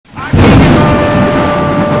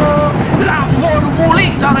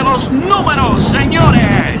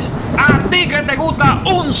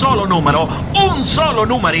un solo número, un solo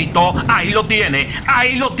numerito. Ahí lo tiene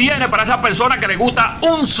para esa persona que le gusta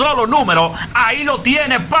un solo número. Ahí lo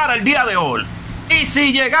tiene para el día de hoy. Y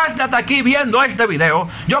si llegaste hasta aquí viendo este video,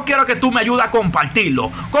 yo quiero que tú me ayudes a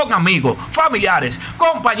compartirlo con amigos, familiares,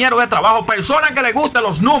 compañeros de trabajo, personas que les gusten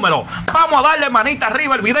los números. Vamos a darle manita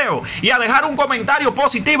arriba al video y a dejar un comentario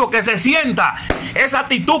positivo, que se sienta esa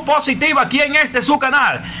actitud positiva aquí en su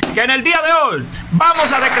canal. Que en el día de hoy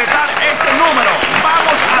vamos a decretar este número.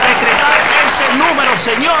 Vamos a decretar este número,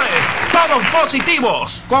 señores. Todos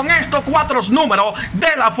positivos. Con estos 4 números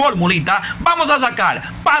de la formulita vamos a sacar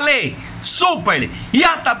palé, super y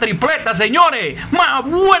hasta tripleta, señores. Más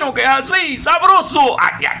bueno que así, sabroso.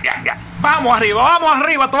 Ay, ay, ay, ay. Vamos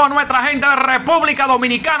arriba, toda nuestra gente de República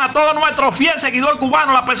Dominicana, todo nuestro fiel seguidor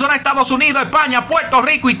cubano, la persona de Estados Unidos, España, Puerto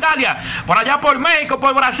Rico, Italia, por allá por México,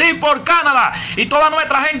 por Brasil, por Canadá, y toda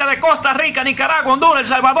nuestra gente de Costa Rica, Nicaragua, Honduras, El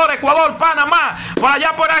Salvador, Ecuador, Panamá, por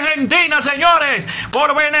allá por Argentina, señores,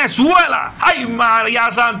 por Venezuela. Ay,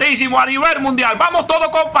 María Santísimo, a nivel mundial. Vamos todos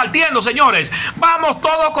compartiendo, señores. Vamos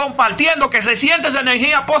todos compartiendo, que se siente esa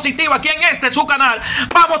energía positiva aquí en su canal.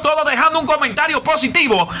 Vamos todos dejando un comentario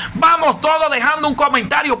positivo. Vamos todos dejando un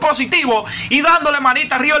comentario positivo y dándole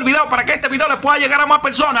manita arriba al video para que este video le pueda llegar a más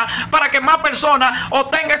personas, para que más personas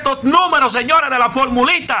obtengan estos números, señores, de la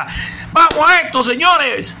formulita. Vamos a esto,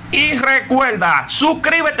 señores. Y recuerda,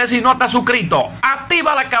 suscríbete si no estás suscrito.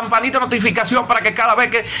 Activa la campanita de notificación para que cada vez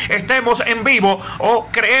que estemos en vivo o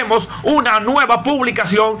creemos una nueva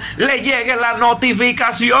publicación, le llegue la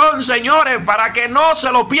notificación, señores, para que no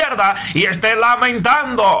se lo pierda y esté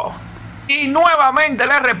lamentando. Y nuevamente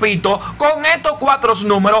les repito, con estos 4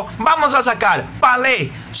 números vamos a sacar palé,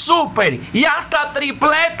 super y hasta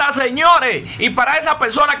tripleta, señores. Y para esa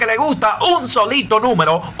persona que le gusta un solito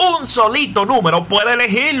número, puede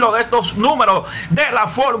elegirlo de estos números de la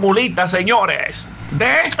formulita, señores.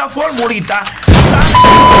 De esta formulita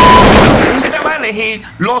usted va a elegir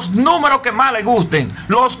los números que más le gusten,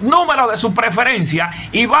 los números de su preferencia,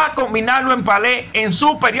 y va a combinarlo en palé, en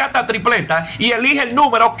super y hasta tripleta, y elige el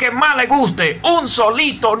número que más le guste. Un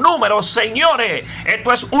solito número, señores.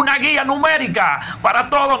 Esto es una guía numérica para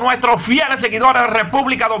todos nuestros fieles seguidores de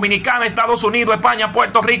República Dominicana, Estados Unidos, España,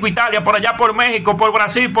 Puerto Rico, Italia, por allá por México, por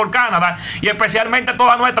Brasil, por Canadá, y especialmente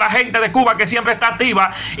toda nuestra gente de Cuba, que siempre está activa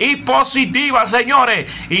y positiva, señores.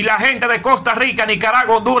 Y la gente de Costa Rica,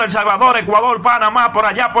 Nicaragua, Honduras, El Salvador, Ecuador, Panamá, por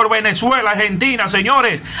allá por Venezuela, Argentina,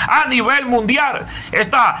 señores. A nivel mundial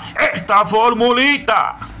está esta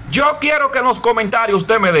formulita. Yo quiero que en los comentarios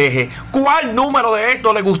usted me deje cuál número de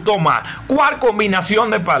esto le gustó más, cuál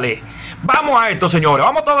combinación de palé. Vamos a esto, señores.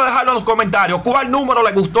 Vamos todos a dejarlo en los comentarios cuál número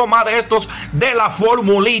le gustó más de estos de la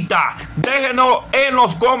formulita. Déjenos en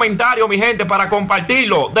los comentarios, mi gente, para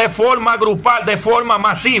compartirlo de forma grupal, de forma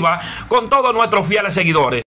masiva, con todos nuestros fieles seguidores.